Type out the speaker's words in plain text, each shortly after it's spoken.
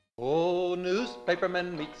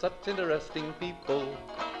newspapermen meet such interesting people.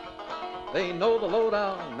 They know the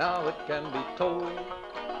lowdown, now it can be told.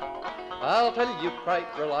 I'll tell you quite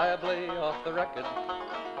reliably off the record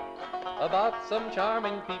about some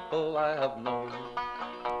charming people I have known.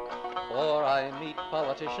 For I meet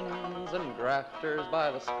politicians and grafters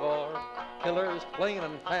by the score, killers plain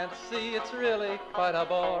and fancy, it's really quite a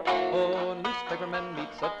bore. Oh, newspapermen meet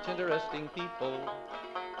such interesting people.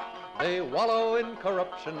 They wallow in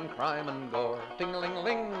corruption, crime and gore.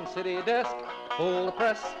 Ting-a-ling-a-ling, city desk, full the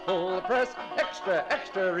press, extra,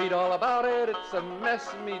 extra, read all about it, it's a mess,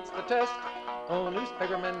 meets the test. Oh,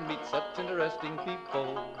 newspapermen meet such interesting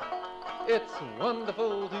people. It's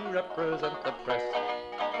wonderful to represent the press.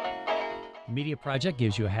 Media Project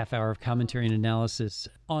gives you a half hour of commentary and analysis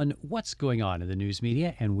on what's going on in the news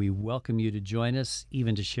media, and we welcome you to join us,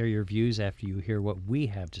 even to share your views after you hear what we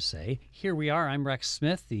have to say. Here we are. I'm Rex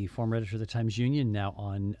Smith, the former editor of the Times-Union, now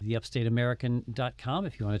on theupstateamerican.com,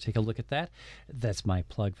 if you want to take a look at that. That's my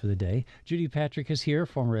plug for the day. Judy Patrick is here,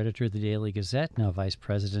 former editor of the Daily Gazette, now vice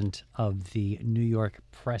president of the New York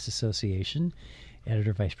Press Association.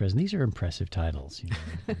 Editor, vice president. These are impressive titles.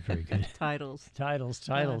 Very good. Titles.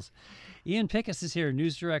 Yeah. Ian Pickus is here,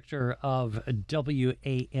 news director of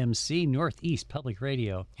WAMC, Northeast Public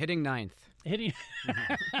Radio. Hitting ninth. Hey,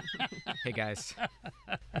 guys.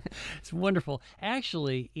 It's wonderful.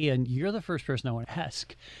 Actually, Ian, you're the first person I want to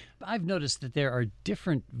ask. I've noticed that there are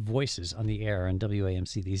different voices on the air on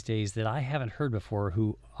WAMC these days that I haven't heard before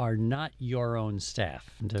who are not your own staff.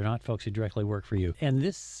 They're not folks who directly work for you. And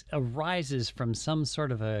this arises from some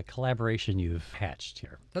sort of a collaboration you've hatched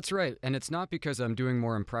here. That's right. And it's not because I'm doing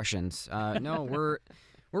more impressions. No, we're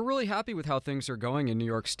really happy with how things are going in New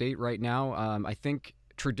York State right now. I think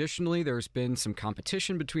traditionally, there's been some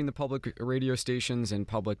competition between the public radio stations and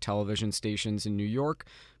public television stations in New York,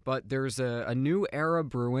 but there's a new era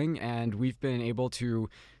brewing, and we've been able to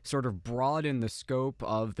sort of broaden the scope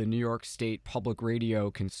of the New York State Public Radio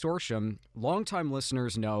Consortium. Longtime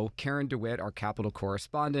listeners know Karen DeWitt, our Capitol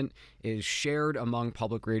correspondent, is shared among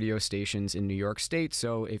public radio stations in New York State,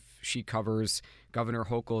 so if she covers Governor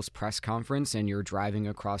Hochul's press conference and you're driving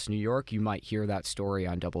across New York, you might hear that story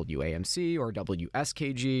on WAMC or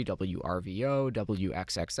WSKG, WRVO,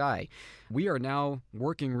 WXXI. We are now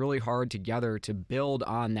working really hard together to build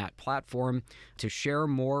on that platform, to share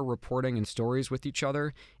more reporting and stories with each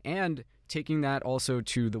other, and taking that also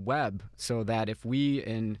to the web so that if we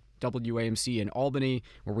in WAMC in Albany,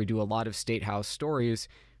 where we do a lot of State House stories,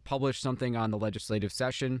 publish something on the legislative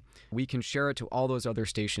session, we can share it to all those other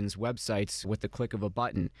stations' websites with the click of a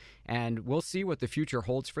button. And we'll see what the future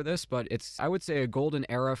holds for this, but it's, I would say, a golden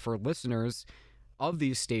era for listeners of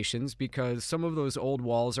these stations because some of those old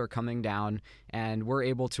walls are coming down and we're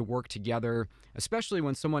able to work together, especially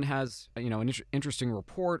when someone has, an interesting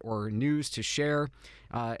report or news to share,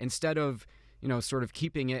 instead of sort of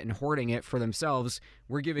keeping it and hoarding it for themselves,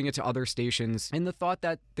 we're giving it to other stations in the thought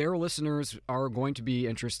that their listeners are going to be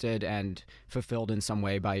interested and fulfilled in some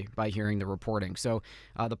way by hearing the reporting. So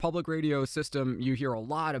the public radio system, you hear a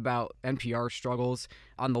lot about NPR struggles.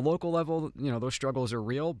 On the local level, those struggles are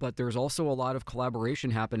real, but there's also a lot of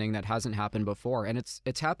collaboration happening that hasn't happened before, and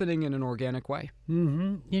it's happening in an organic way.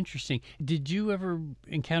 Mm-hmm. Interesting. Did you ever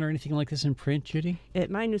encounter anything like this in print, Judy?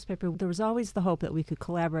 At my newspaper, there was always the hope that we could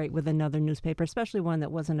collaborate with another newspaper, especially one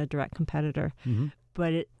that wasn't a direct competitor. Mm-hmm.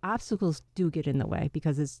 But obstacles do get in the way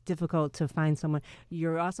because it's difficult to find someone.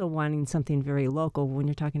 You're also wanting something very local when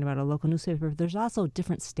you're talking about a local newspaper. There's also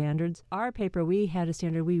different standards. Our paper, we had a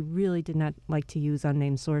standard we really did not like to use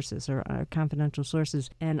unnamed sources or confidential sources,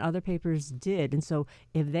 and other papers did. And so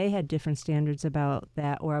if they had different standards about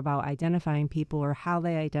that or about identifying people or how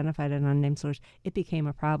they identified an unnamed source, it became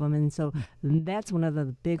a problem. And so that's one of the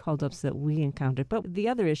big holdups that we encountered. But the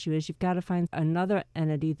other issue is you've got to find another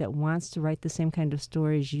entity that wants to write the same kind of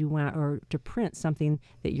stories you want or to print something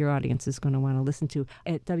that your audience is going to want to listen to.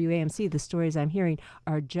 At WAMC, the stories I'm hearing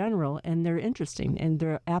are general and they're interesting and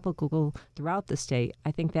they're applicable throughout the state.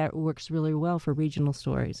 I think that works really well for regional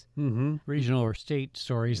stories. Mm-hmm. Regional or state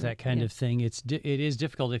stories, that kind of thing. It is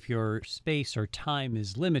difficult if your space or time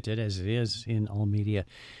is limited, as it is in all media,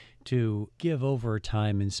 to give over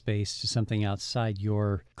time and space to something outside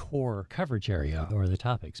your core coverage area or the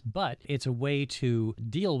topics. But it's a way to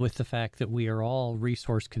deal with the fact that we are all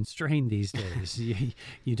resource constrained these days.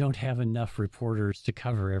 You don't have enough reporters to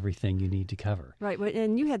cover everything you need to cover. Right.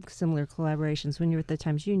 And you had similar collaborations when you were at the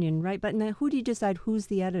Times-Union, right? But now who do you decide who's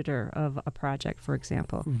the editor of a project, for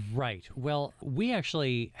example? Right. Well, we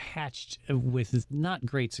actually hatched with not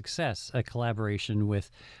great success a collaboration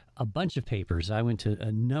with a bunch of papers. I went to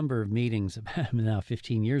a number of meetings now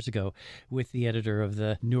 15 years ago with the editor of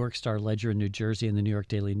the Newark Star-Ledger in New Jersey and the New York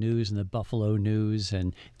Daily News and the Buffalo News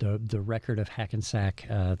and the Record of Hackensack,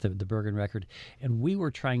 the Bergen Record. And we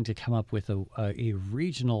were trying to come up with a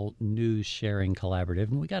regional news sharing collaborative,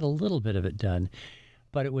 and we got a little bit of it done.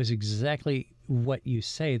 But it was exactly what you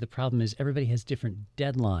say. The problem is everybody has different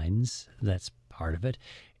deadlines. That's part of it.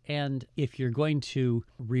 And if you're going to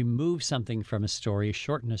remove something from a story,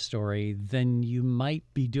 shorten a story, then you might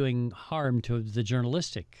be doing harm to the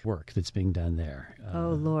journalistic work that's being done there. Oh,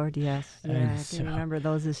 Lord, yes. Yeah, I can remember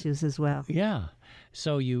those issues as well. Yeah.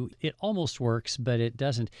 So it almost works, but it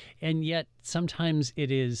doesn't. And yet sometimes it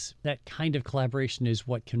is that kind of collaboration is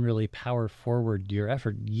what can really power forward your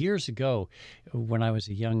effort. Years ago, when I was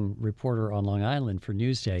a young reporter on Long Island for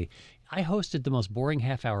Newsday, I hosted the most boring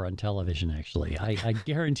half hour on television, actually. I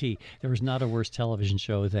guarantee there was not a worse television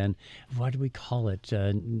show than, what do we call it,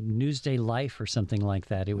 Newsday Life or something like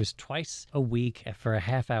that. It was twice a week for a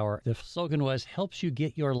half hour. The slogan was, helps you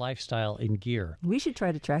get your lifestyle in gear. We should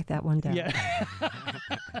try to track that one down. Yeah.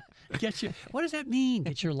 What does that mean,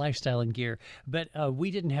 get your lifestyle in gear? But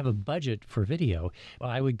we didn't have a budget for video.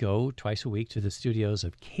 I would go twice a week to the studios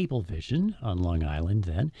of Cablevision on Long Island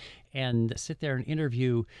then, and sit there and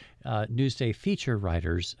interview Newsday feature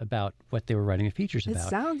writers about what they were writing the features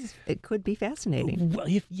about. It could be fascinating. Well,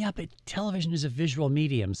 but television is a visual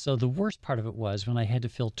medium. So the worst part of it was when I had to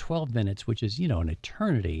fill 12 minutes, which is, an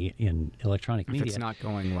eternity in electronic media. If it's not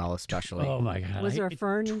going well, especially. Oh, my God. Was there a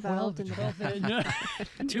fern involved? 12 minutes.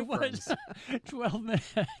 It was 12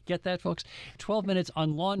 minutes. Get that, folks? 12 minutes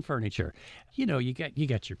on lawn furniture. You got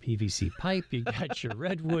your PVC pipe, you got your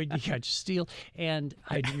redwood, you got your steel, and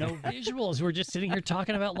I had no visuals. We're just sitting here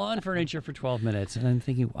talking about lawn furniture for 12 minutes. And I'm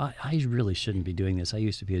thinking, I really shouldn't be doing this. I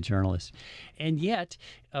used to be a journalist. And yet,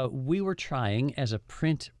 we were trying as a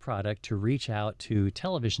print product to reach out to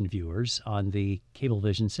television viewers on the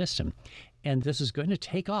Cablevision system. And this is going to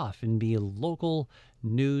take off and be a local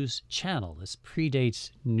news channel. This predates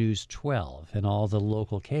News 12 and all the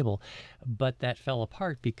local cable, but that fell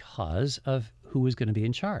apart because of who was going to be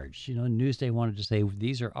in charge. Newsday wanted to say,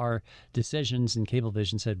 these are our decisions, and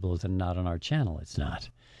Cablevision said, well, then not on our channel. It's not.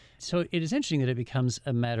 So it is interesting that it becomes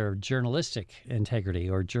a matter of journalistic integrity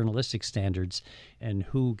or journalistic standards and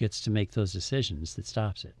who gets to make those decisions that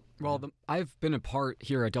stops it. Well, I've been a part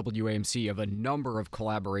here at WAMC of a number of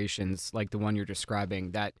collaborations like the one you're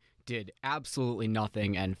describing that did absolutely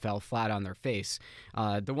nothing and fell flat on their face.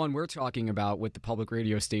 The one we're talking about with the public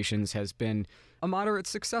radio stations has been a moderate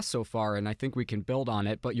success so far, and I think we can build on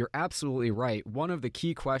it. But you're absolutely right. One of the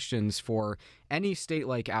key questions for any state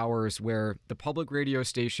like ours, where the public radio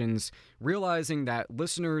stations, realizing that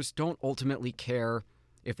listeners don't ultimately care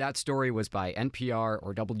if that story was by NPR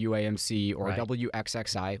or WAMC or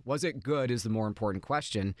WXXI, was it good is the more important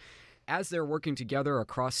question. As they're working together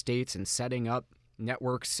across states and setting up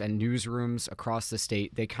networks and newsrooms across the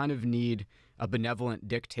state, they kind of need a benevolent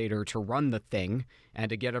dictator to run the thing and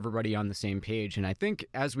to get everybody on the same page. And I think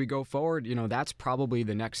as we go forward, that's probably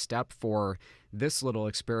the next step for this little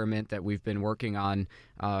experiment that we've been working on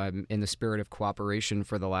in the spirit of cooperation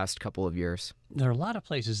for the last couple of years. There are a lot of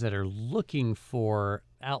places that are looking for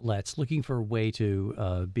outlets, looking for a way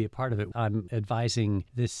to be a part of it. I'm advising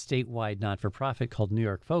this statewide not-for-profit called New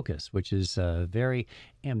York Focus, which is a very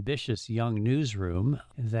ambitious young newsroom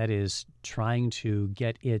that is trying to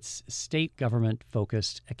get its state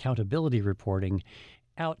government-focused accountability reporting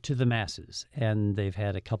out to the masses. And they've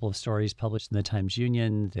had a couple of stories published in the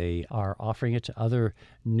Times-Union. They are offering it to other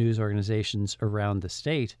news organizations around the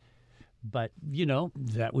state. But,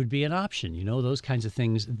 that would be an option. Those kinds of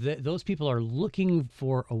things. Those people are looking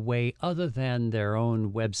for a way other than their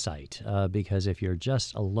own website, because if you're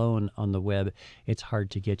just alone on the web, it's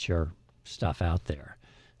hard to get your stuff out there.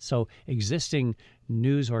 So existing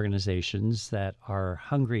news organizations that are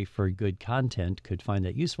hungry for good content could find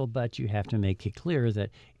that useful, but you have to make it clear that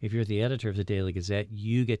if you're the editor of the Daily Gazette,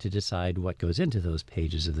 you get to decide what goes into those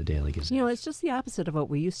pages of the Daily Gazette. It's just the opposite of what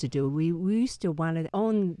we used to do. We used to want to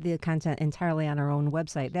own the content entirely on our own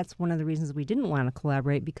website. That's one of the reasons we didn't want to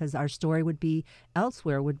collaborate, because our story would be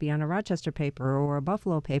elsewhere, would be on a Rochester paper or a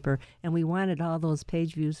Buffalo paper, and we wanted all those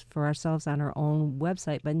page views for ourselves on our own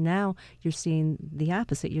website. But now you're seeing the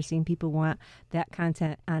opposite. You're seeing people want that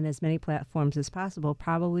content on as many platforms as possible,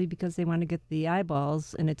 probably because they want to get the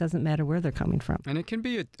eyeballs, and it doesn't matter where they're coming from. And it can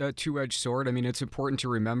be a two-edged sword. I mean, it's important to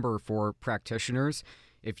remember for practitioners,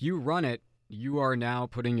 if you run it you are now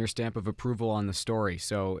putting your stamp of approval on the story.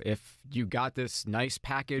 So if you got this nice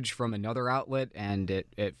package from another outlet and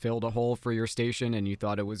it filled a hole for your station and you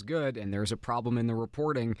thought it was good and there's a problem in the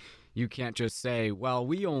reporting, you can't just say, well,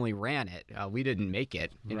 we only ran it. We didn't make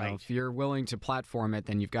it. You know, if you're willing to platform it,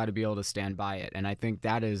 then you've got to be able to stand by it. And I think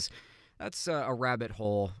that's a rabbit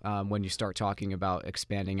hole when you start talking about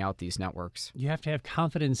expanding out these networks. You have to have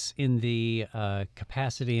confidence in the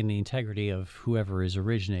capacity and the integrity of whoever is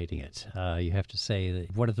originating it. You have to say,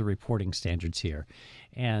 that, what are the reporting standards here?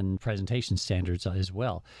 And presentation standards as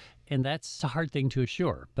well. And that's a hard thing to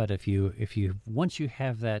assure. But if you once you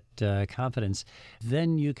have that confidence,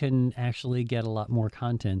 then you can actually get a lot more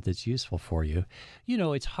content that's useful for you. You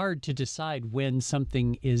know, it's hard to decide when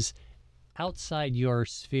something is outside your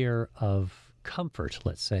sphere of comfort,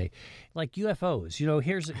 let's say, like UFOs. You know,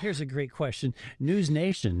 here's a great question. News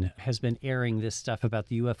Nation has been airing this stuff about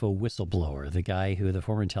the UFO whistleblower, the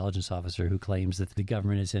former intelligence officer who claims that the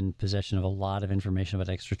government is in possession of a lot of information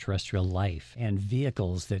about extraterrestrial life and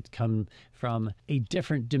vehicles that come from a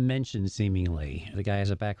different dimension, seemingly. The guy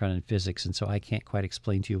has a background in physics, and so I can't quite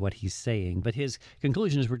explain to you what he's saying, but his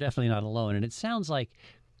conclusion is we're definitely not alone, and it sounds like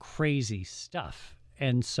crazy stuff.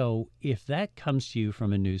 And so if that comes to you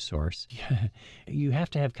from a news source, you have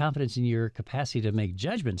to have confidence in your capacity to make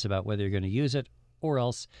judgments about whether you're going to use it, or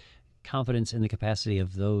else confidence in the capacity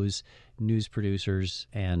of those news producers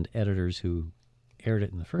and editors who aired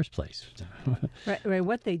it in the first place. Right.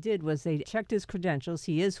 What they did was they checked his credentials.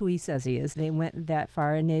 He is who he says he is. They went that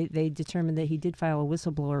far, and they determined that he did file a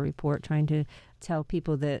whistleblower report trying to tell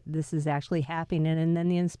people that this is actually happening. And then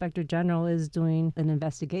the Inspector General is doing an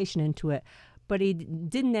investigation into it. But he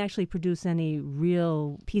didn't actually produce any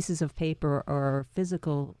real pieces of paper or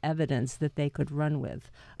physical evidence that they could run with.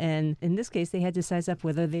 And in this case, they had to size up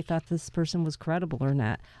whether they thought this person was credible or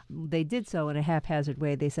not. They did so in a haphazard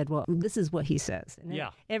way. They said, well, this is what he says. And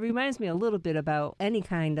it reminds me a little bit about any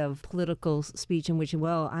kind of political speech in which,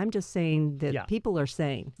 well, I'm just saying that people are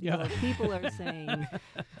saying. Yeah. Well, people are saying,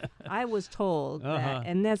 I was told that.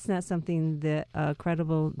 And that's not something that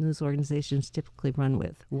credible news organizations typically run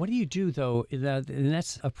with. What do you do, though? And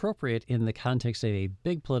that's appropriate in the context of a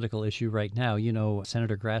big political issue right now. You know,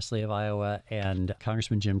 Senator Grassley of Iowa and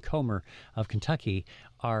Congressman Jim Comer of Kentucky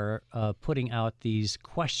are putting out these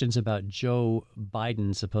questions about Joe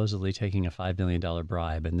Biden supposedly taking a $5 million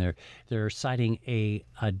bribe. And they're citing a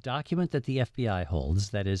document that the FBI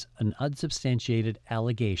holds that is an unsubstantiated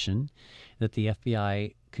allegation that the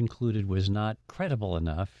FBI concluded was not credible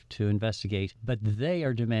enough to investigate, but they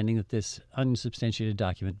are demanding that this unsubstantiated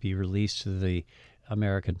document be released to the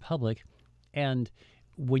American public. And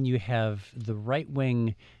when you have the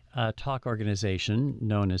right-wing talk organization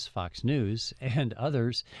known as Fox News and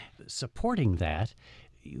others supporting that,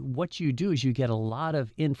 what you do is you get a lot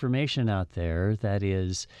of information out there that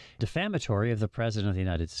is defamatory of the President of the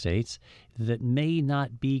United States that may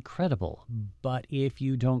not be credible. But if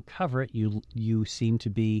you don't cover it, you seem to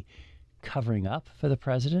be covering up for the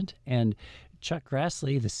President. And Chuck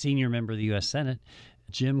Grassley, the senior member of the U.S. Senate,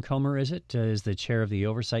 Jim Comer, is the chair of the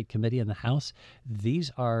Oversight Committee in the House.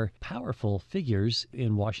 These are powerful figures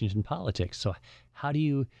in Washington politics. So how do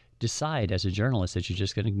you decide as a journalist that you're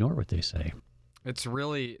just going to ignore what they say? It's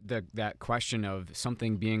really that question of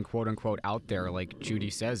something being quote unquote out there. Like Judy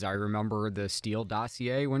says, I remember the Steele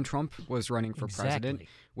dossier when Trump was running for president,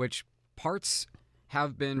 which parts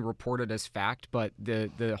have been reported as fact, but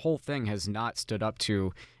the whole thing has not stood up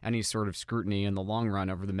to any sort of scrutiny in the long run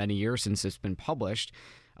over the many years since it's been published.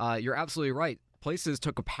 You're absolutely right. Places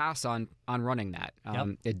took a pass on running that.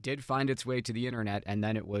 It did find its way to the internet, and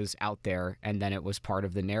then it was out there, and then it was part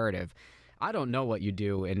of the narrative. I don't know what you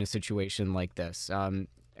do in a situation like this.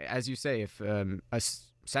 As you say, if a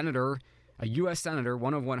U.S. Senator,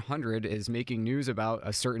 one of 100, is making news about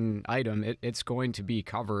a certain item, it's going to be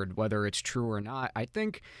covered, whether it's true or not. I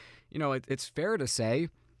think, it's fair to say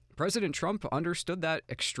President Trump understood that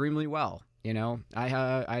extremely well.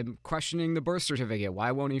 I'm questioning the birth certificate.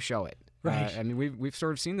 Why won't he show it? Right. We've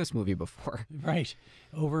sort of seen this movie before. Right.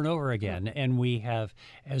 Over and over again. And we have,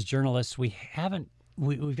 as journalists, we've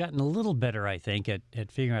gotten a little better, I think, at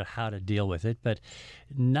figuring out how to deal with it, but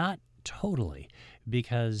not totally,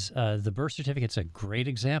 because the birth certificate's a great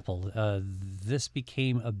example. This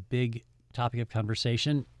became a big topic of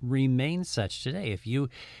conversation, remains such today.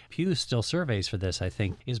 Pew still surveys for this, I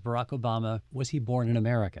think, is Barack Obama, was he born in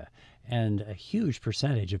America? And a huge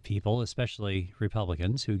percentage of people, especially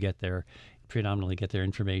Republicans, who predominantly get their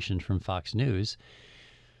information from Fox News,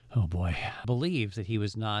 oh boy, believed that he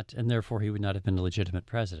was not, and therefore he would not have been a legitimate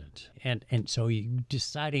president. And so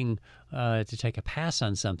deciding to take a pass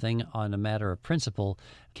on something on a matter of principle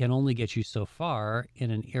can only get you so far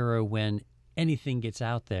in an era when anything gets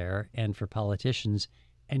out there, and for politicians,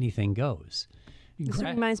 anything goes. This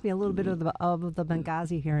reminds me a little bit of the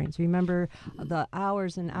Benghazi hearings. Remember the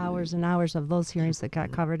hours and hours and hours of those hearings that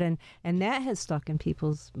got covered, and that has stuck in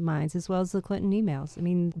people's minds, as well as the Clinton emails. I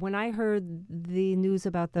mean, when I heard the news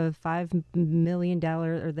about the $5 million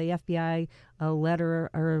or the FBI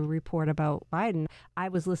letter or a report about Biden, I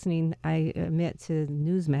was listening, I admit, to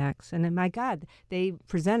Newsmax, and my God, they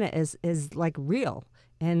present it as like real.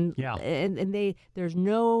 And there's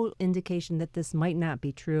no indication that this might not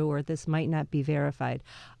be true or this might not be verified.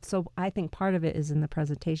 So I think part of it is in the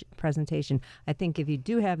presentation. I think if you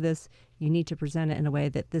do have this, you need to present it in a way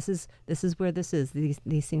that this is where this is.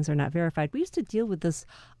 These things are not verified. We used to deal with this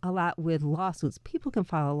a lot with lawsuits. People can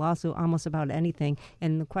file a lawsuit almost about anything,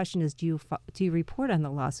 and the question is, do you report on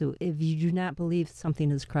the lawsuit if you do not believe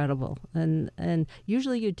something is credible? And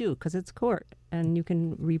usually you do, because it's court and you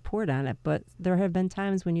can report on it. But there have been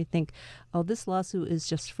times when you think, oh, this lawsuit is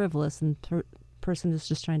just frivolous and person is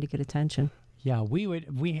just trying to get attention. Yeah,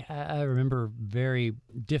 I remember very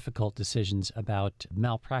difficult decisions about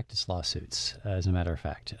malpractice lawsuits, as a matter of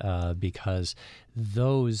fact, because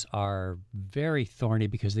those are very thorny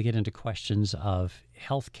because they get into questions of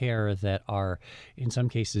health care that are, in some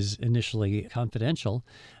cases, initially confidential,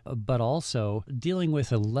 but also dealing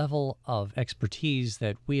with a level of expertise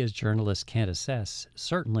that we as journalists can't assess,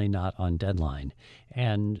 certainly not on deadline.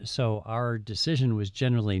 And so our decision was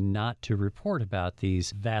generally not to report about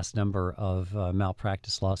these vast number of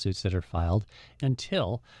malpractice lawsuits that are filed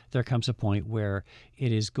until there comes a point where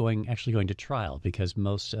it is actually going to trial, because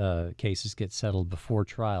most cases get settled before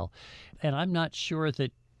trial. And I'm not sure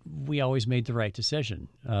that we always made the right decision.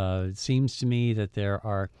 It seems to me that there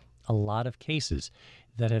are a lot of cases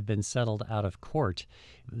that have been settled out of court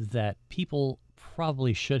that people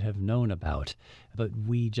probably should have known about, but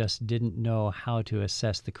we just didn't know how to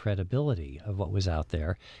assess the credibility of what was out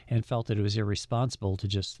there and felt that it was irresponsible to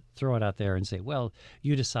just throw it out there and say, well,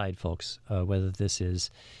 you decide, folks, whether this is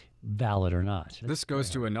valid or not. This goes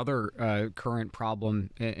to another current problem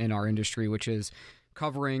in our industry, which is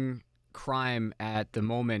covering crime at the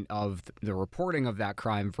moment of the reporting of that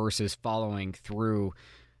crime versus following through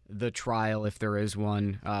the trial, if there is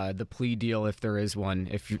one, the plea deal, if there is one.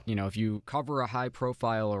 If you cover a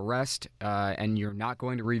high-profile arrest and you're not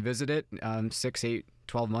going to revisit it 6, 8,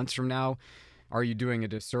 12 months from now, are you doing a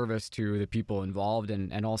disservice to the people involved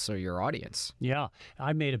and also your audience? Yeah,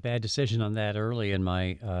 I made a bad decision on that early in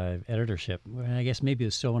my editorship. I guess maybe it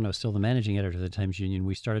was still when I was still the managing editor of the Times-Union.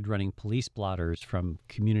 We started running police blotters from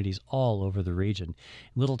communities all over the region,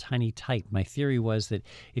 little tiny type. My theory was that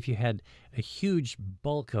if you had a huge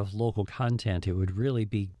bulk of local content, it would really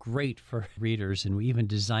be great for readers. And we even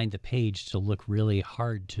designed the page to look really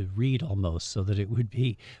hard to read almost, so that it would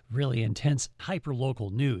be really intense,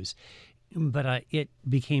 hyper-local news. But it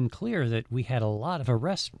became clear that we had a lot of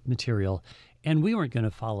arrest material, and we weren't going to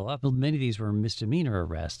follow up. Many of these were misdemeanor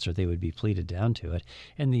arrests, or they would be pleaded down to it.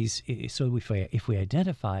 And so if we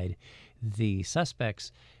identified the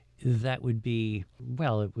suspects, that would be,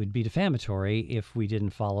 well, it would be defamatory if we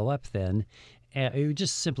didn't follow up then. It would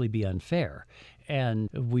just simply be unfair. And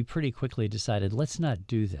we pretty quickly decided, let's not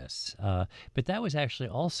do this. But that was actually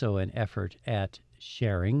also an effort at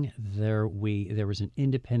sharing. There was an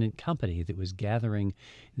independent company that was gathering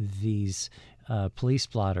these police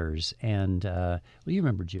blotters, and you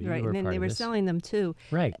remember, Judy, right? You were and then part they of were this. selling them too,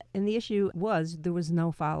 right? And the issue was there was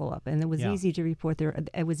no follow up, and it was easy to report there.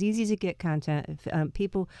 It was easy to get content.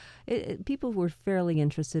 People were fairly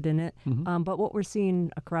interested in it. Mm-hmm. But what we're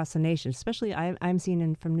seeing across the nation, especially I'm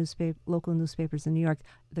seeing from local newspapers in New York,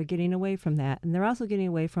 they're getting away from that, and they're also getting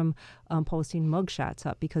away from posting mugshots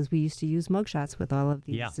up, because we used to use mugshots with all of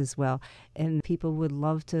these as well, and people would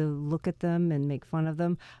love to look at them and make fun of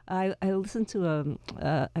them. I listened to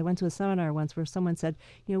I went to a seminar once where someone said,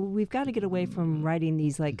 we've got to get away from writing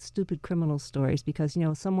these like stupid criminal stories, because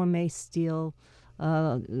someone may steal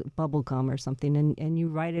bubble gum or something, and you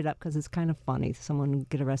write it up because it's kind of funny. Someone would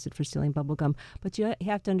get arrested for stealing bubble gum, but you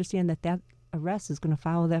have to understand that arrest is going to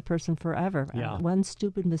follow that person forever. Yeah. One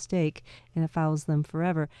stupid mistake, and it follows them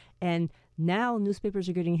forever. And now newspapers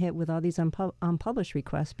are getting hit with all these unpublished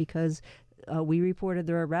requests, because we reported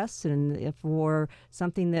their arrests, and if for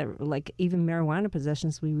something that, like even marijuana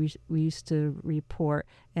possessions, we used to report,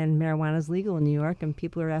 and marijuana is legal in New York, and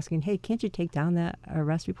people are asking, hey, can't you take down that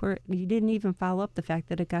arrest report? You didn't even follow up the fact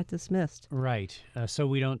that it got dismissed. Right. So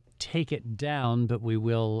we don't take it down, but we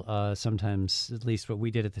will sometimes, at least what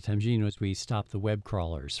we did at the Times Union was we stopped the web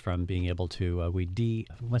crawlers from being able to,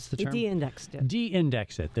 what's the term? De-indexed it.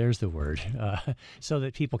 De-index it, there's the word, so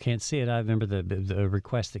that people can't see it. I remember the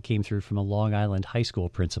request that came through from a Long Island high school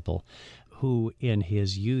principal who in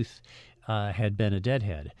his youth had been a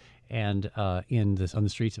deadhead. And on the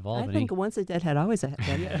streets of Albany. I think once a deadhead, always a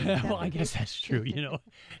deadhead. Well, I guess that's true.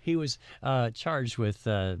 He was charged with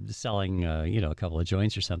selling, a couple of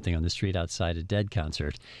joints or something on the street outside a Dead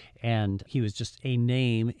concert. And he was just a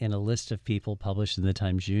name in a list of people published in the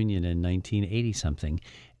Times Union in 1980-something.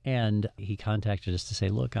 And he contacted us to say,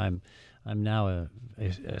 look, I'm now a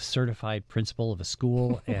certified principal of a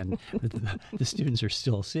school, and the students are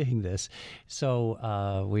still seeing this.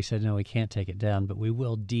 So we said, no, we can't take it down, but we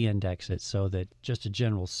will de-index it so that just a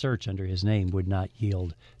general search under his name would not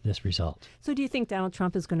yield this result. So do you think Donald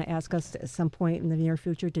Trump is going to ask us at some point in the near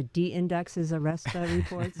future to de-index his arrest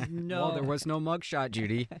reports? No. Well, there was no mugshot,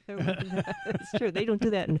 Judy. It's true. They don't do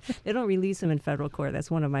that. And they don't release him in federal court.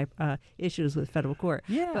 That's one of my issues with federal court.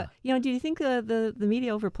 Yeah. But, do you think the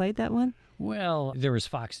media overplayed that one? Well, there was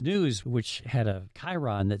Fox News, which had a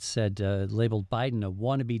chyron that said, labeled Biden a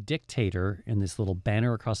wannabe dictator in this little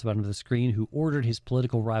banner across the bottom of the screen who ordered his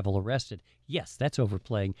political rival arrested. Yes, that's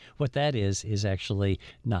overplaying. What that is actually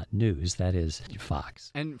not news. That is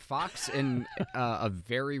Fox. And Fox, in a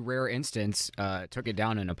very rare instance, took it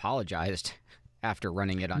down and apologized after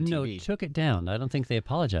running it on No, TV. took it down. I don't think they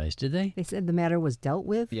apologized, did they? They said the matter was dealt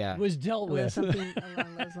with? Yeah. Was dealt Or with. something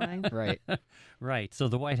along those lines? Right. Right. So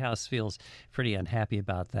the White House feels pretty unhappy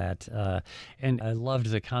about that. And I loved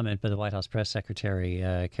the comment by the White House press secretary,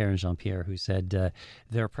 Karen Jean-Pierre, who said,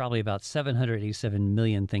 there are probably about 787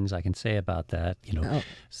 million things I can say about that.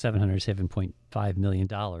 $707.5 million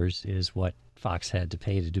is what Fox had to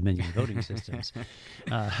pay to Dominion Voting Systems.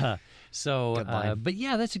 But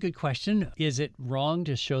yeah, that's a good question. Is it wrong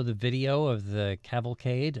to show the video of the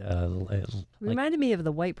cavalcade? Reminded me of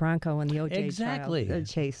the white Bronco and the OJ exactly. trial,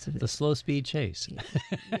 chase. The slow speed chase.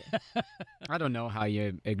 I don't know how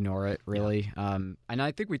you ignore it, really. And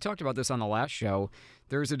I think we talked about this on the last show.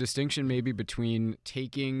 There's a distinction maybe between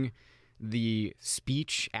taking the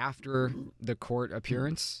speech after the court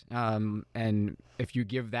appearance, and if you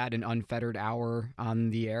give that an unfettered hour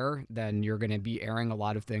on the air, then you're going to be airing a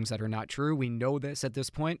lot of things that are not true. We know this at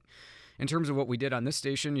this point. In terms of what we did on this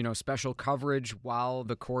station, special coverage while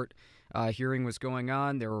the court hearing was going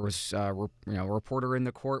on. There was a reporter in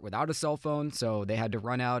the court without a cell phone, so they had to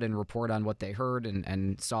run out and report on what they heard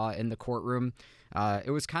and saw in the courtroom.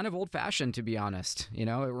 It was kind of old-fashioned, to be honest. It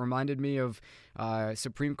reminded me of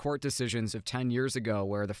Supreme Court decisions of 10 years ago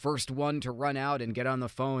where the first one to run out and get on the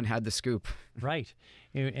phone had the scoop. Right.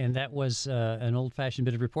 And that was an old-fashioned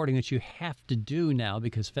bit of reporting that you have to do now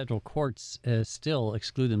because federal courts still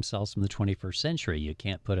exclude themselves from the 21st century. You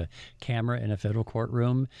can't put a camera in a federal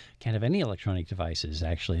courtroom, can't have any electronic devices,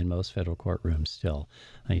 actually, in most federal courtrooms still.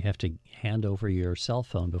 You have to hand over your cell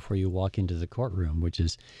phone before you walk into the courtroom, which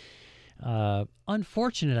is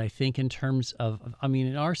unfortunate, I think, in terms of,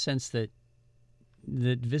 in our sense that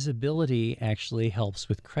visibility actually helps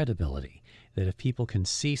with credibility. That if people can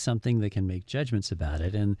see something, they can make judgments about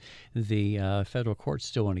it. And the federal courts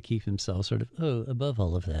still want to keep themselves sort of above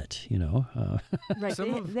all of that, Right.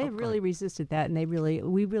 They really resisted that, and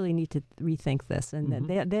we really need to rethink this. And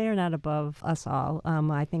they are not above us all.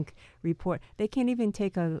 I think they can't even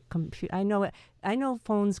take a computer. I know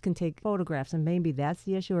phones can take photographs, and maybe that's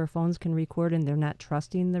the issue, or phones can record, and they're not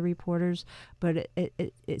trusting the reporters. But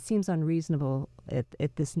it seems unreasonable at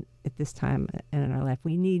this time in our life.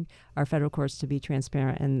 We need our federal courts to be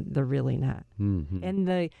transparent, and they're really not. Mm-hmm.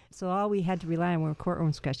 And so all we had to rely on were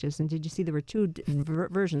courtroom sketches. And did you see there were two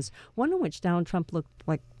versions? One in which Donald Trump looked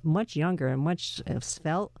like much younger and much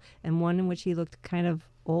svelte, and one in which he looked kind of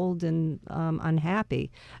old and unhappy.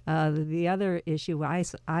 The other issue I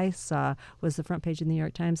saw was the front page of the New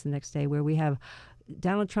York Times the next day, where we have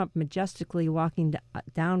Donald Trump majestically walking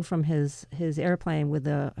down from his airplane with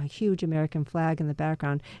a huge American flag in the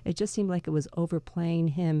background. It just seemed like it was overplaying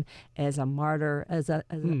him as a martyr,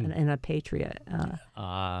 and a patriot.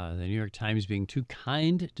 The New York Times being too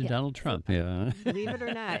kind to Donald Trump. Yeah. Believe it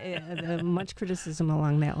or not, much criticism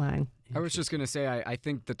along that line. I was just going to say, I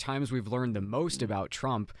think the times we've learned the most about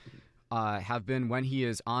Trump have been when he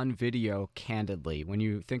is on video candidly. When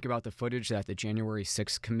you think about the footage that the January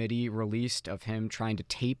 6th committee released of him trying to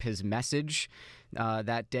tape his message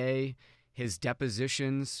that day, his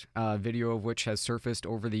depositions, video of which has surfaced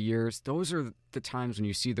over the years. Those are the times when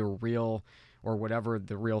you see the real, or whatever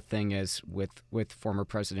the real thing is with former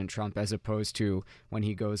President Trump, as opposed to when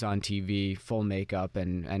he goes on TV full makeup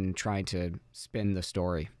and trying to spin the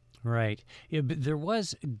story. Right. Yeah, but there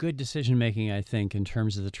was good decision making, I think, in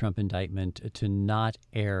terms of the Trump indictment to not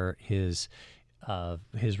air his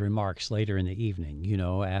remarks later in the evening,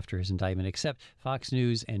 after his indictment, except Fox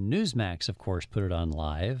News and Newsmax, of course, put it on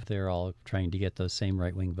live. They're all trying to get those same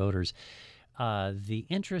right-wing voters. The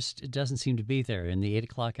interest doesn't seem to be there. In the 8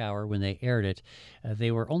 o'clock hour when they aired it,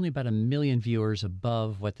 they were only about 1 million viewers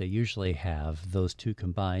above what they usually have, those two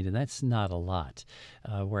combined, and that's not a lot.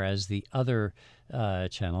 Whereas the other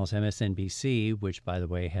channels, MSNBC, which, by the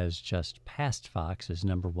way, has just passed Fox as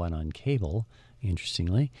number one on cable,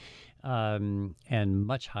 interestingly, and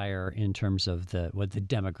much higher in terms of the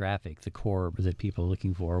demographic, the core that people are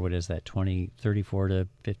looking for. What is that, 34 to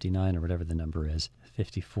 59 or whatever the number is,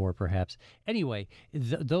 54 perhaps. Anyway,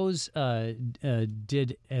 those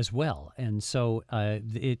did as well. And so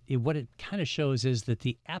what it kind of shows is that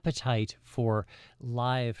the appetite for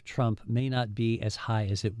live Trump may not be as high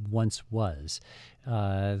as it once was,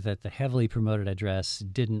 that the heavily promoted address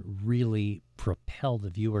didn't really propel the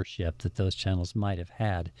viewership that those channels might have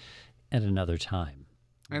had at another time.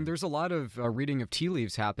 And there's a lot of reading of tea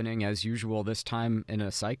leaves happening, as usual, this time in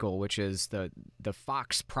a cycle, which is the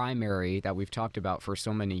Fox primary that we've talked about for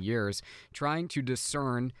so many years, trying to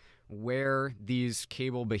discern where these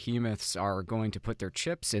cable behemoths are going to put their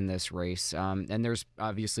chips in this race. And there's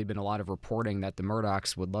obviously been a lot of reporting that the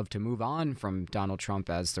Murdochs would love to move on from Donald Trump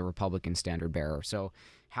as the Republican standard bearer. So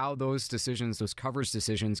how those decisions, those coverage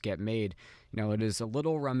decisions get made, it is a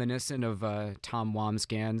little reminiscent of Tom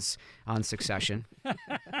Wamsgans on Succession.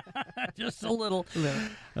 Just a little.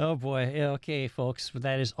 Oh, boy. Okay, folks,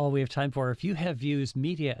 that is all we have time for. If you have views,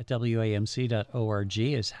 media@wamc.org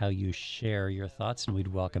is how you share your thoughts, and we'd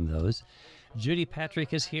welcome those. Judy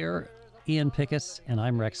Patrick is here, Ian Pickus, and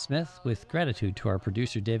I'm Rex Smith, with gratitude to our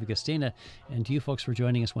producer, David Gustina, and to you folks for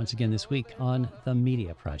joining us once again this week on The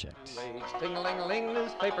Media Project. Ting-a-ling-a-ling,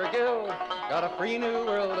 newspaper guild, got a free new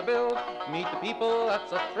world to build. Meet the people,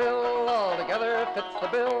 that's a thrill, all together fits the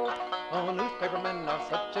bill. Oh, newspapermen are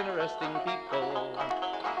such interesting people.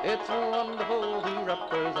 It's wonderful to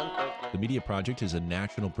represent The Media Project is a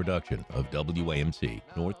national production of WAMC,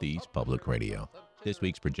 Northeast Public Radio. This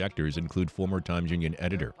week's projectors include former Times Union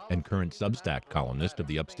editor and current Substack columnist of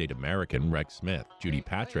the Upstate American, Rex Smith, Judy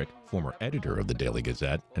Patrick, former editor of the Daily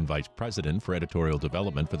Gazette and vice president for editorial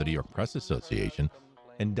development for the New York Press Association,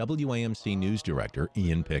 and WAMC news director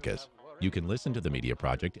Ian Pickus. You can listen to The Media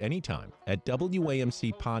Project anytime at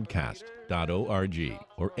WAMCpodcast.org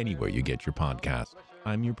or anywhere you get your podcasts.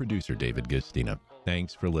 I'm your producer, David Gustina.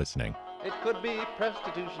 Thanks for listening. It could be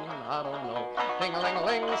prostitution, I don't know.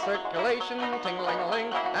 Ting-a-ling-a-ling, circulation,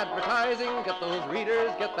 ting-a-ling-a-ling, advertising, get those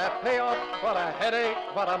readers, get that payoff. What a headache,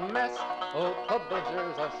 what a mess. Oh,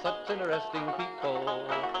 publishers are such interesting people.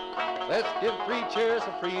 Let's give 3 cheers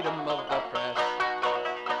for freedom of the press.